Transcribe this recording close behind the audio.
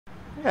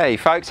Hey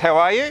folks, how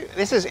are you?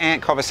 This is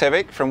Ant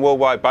Kovacevic from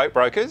Worldwide Boat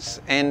Brokers,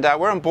 and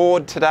we're on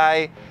board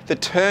today the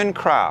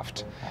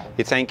Turncraft.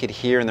 It's anchored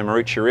here in the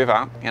Maroochy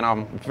River, and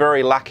I'm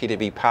very lucky to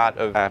be part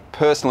of a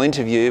personal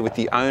interview with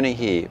the owner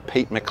here,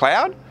 Pete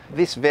McLeod.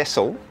 This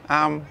vessel,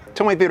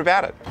 tell me a bit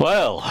about it.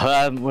 Well,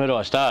 where do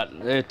I start?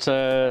 It's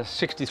a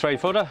 63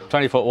 footer,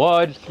 20 foot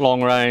wide,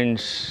 long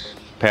range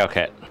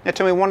Powercat. Now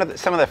tell me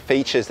some of the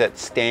features that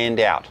stand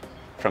out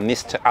from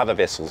this to other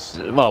vessels.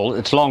 Well,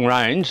 it's long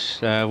range.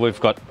 We've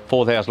got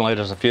 4,000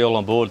 litres of fuel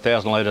on board,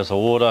 1,000 litres of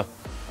water,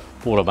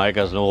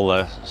 Watermakers and all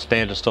the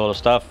standard sort of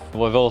stuff.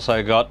 We've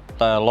also got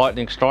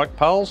lightning strike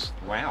poles.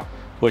 Wow.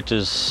 Which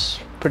is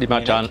pretty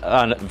much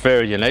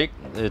very unique.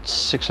 It's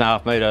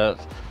 6.5 metre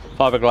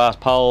fiberglass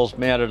poles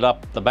mounted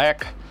up the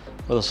back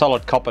with a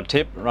solid copper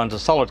tip. It runs a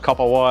solid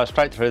copper wire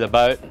straight through the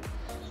boat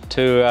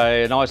to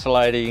an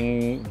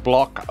isolating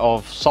block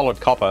of solid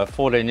copper,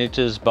 14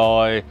 inches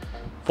by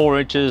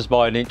 4 inches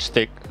by an inch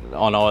thick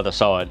on either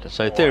side.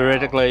 So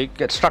theoretically,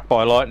 get struck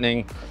by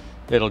lightning,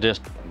 it'll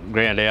just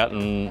ground out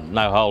and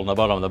no hole in the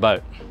bottom of the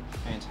boat.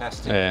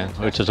 Fantastic. Yeah,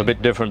 fantastic. Which is a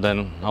bit different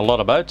than a lot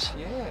of boats.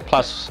 Yeah.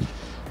 Plus,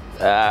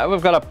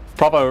 we've got a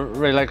proper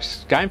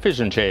relaxed game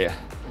fishing chair.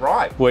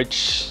 Right.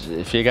 Which,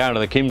 if you're going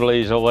to the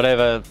Kimberleys or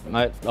whatever,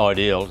 mate,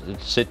 ideal.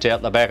 It sits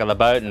out the back of the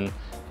boat and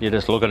you're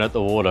just looking at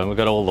the water. And we've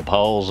got all the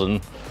poles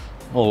and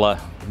all the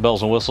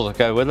bells and whistles that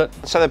go with it.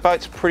 So the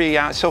boat's pretty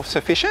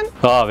self-sufficient?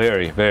 Oh,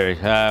 very, very.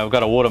 We've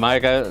got a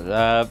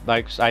Watermaker,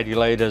 makes 80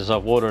 litres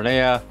of water an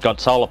hour. Got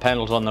solar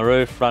panels on the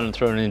roof running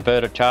through an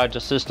inverter charger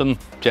system,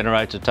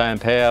 generates its own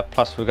power.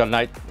 Plus we've got an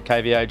 8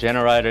 kVA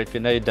generator if you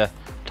need to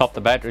top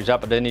the batteries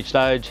up at any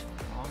stage.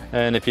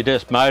 And if you're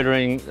just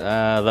motoring,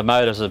 the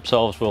motors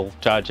themselves will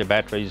charge your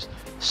batteries.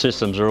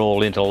 Systems are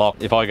all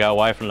interlocked. If I go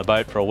away from the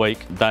boat for a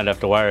week, don't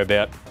have to worry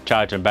about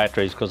charging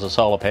batteries because the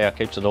solar power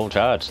keeps it all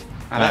charged.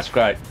 And that's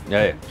great.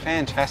 Yeah.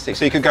 Fantastic.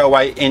 So you could go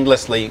away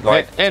endlessly,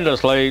 like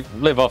endlessly,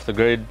 live off the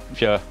grid.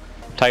 If you're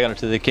taking it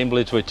to the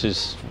Kimberleys, which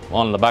is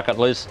on the bucket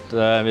list,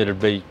 it'd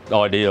be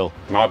ideal.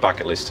 My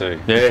bucket list too.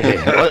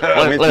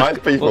 Yeah. With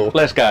most people.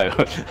 Let's go.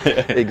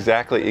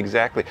 Exactly,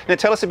 exactly. Now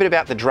tell us a bit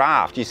about the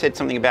draft. You said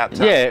something about...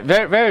 Yeah,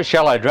 very, very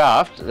shallow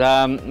draft. It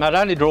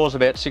only draws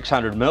about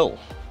 600 mil.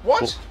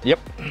 What? Yep,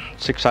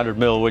 600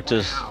 mil, which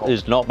is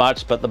not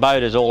much, but the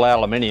boat is all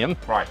aluminium.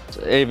 Right.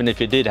 So even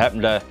if you did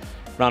happen to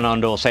run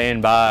onto a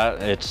sandbar,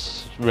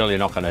 it's really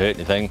not going to hurt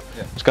anything.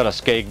 Yeah. It's got a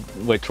skeg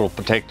which will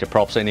protect your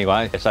props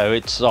anyway, so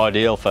it's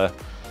ideal for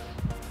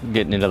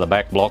getting into the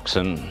back blocks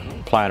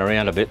and playing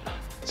around a bit.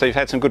 So you've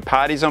had some good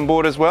parties on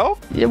board as well?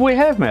 Yeah, we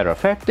have, matter of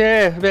fact.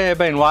 Yeah,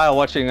 been whale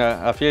watching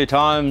a few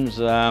times.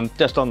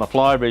 Just on the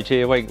Flybridge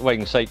here, we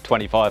can seat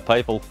 25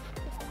 people.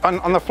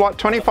 On the flight,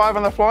 25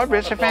 on the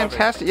Flybridge,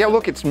 fantastic. Yeah,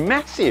 look, it's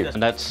massive.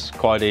 And that's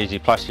quite easy,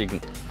 plus you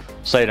can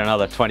seat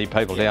another 20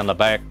 people down the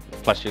back,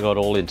 plus you got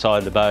all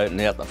inside the boat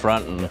and out the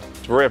front. And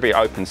it's very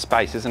open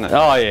space, isn't it?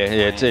 Oh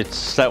yeah,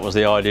 that was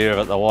the idea of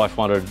it. The wife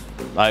wanted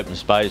open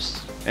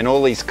space. And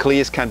all these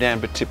clears come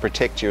down to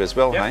protect you as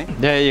well, yep. Hey?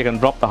 Yeah, you can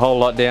drop the whole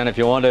lot down if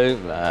you want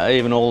to.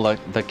 Even all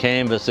the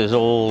canvas is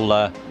all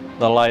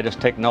the latest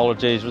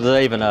technologies.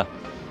 There's even a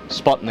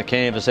spot in the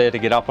canvas there to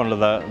get up onto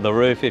the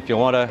roof if you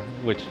want to,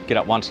 which get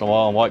up once in a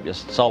while and wipe your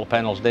solar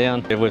panels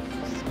down. We've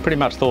pretty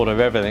much thought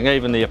of everything,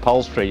 even the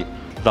upholstery,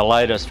 the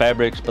latest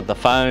fabrics, but the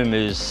foam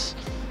is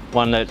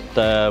one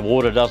that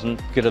water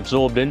doesn't get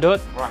absorbed into it.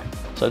 Right.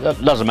 So it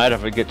doesn't matter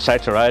if it gets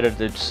saturated,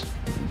 it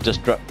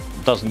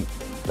doesn't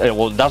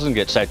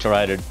get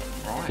saturated.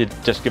 Right. You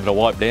just give it a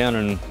wipe down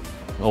and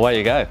away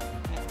you go.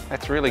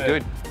 That's really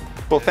good.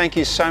 Well, thank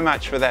you so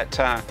much for that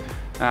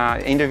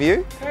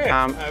interview.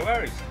 Yeah, no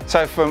worries.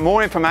 So for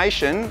more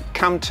information,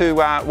 come to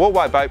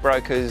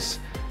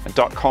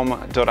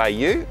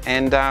worldwideboatbrokers.com.au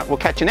and we'll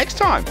catch you next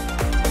time.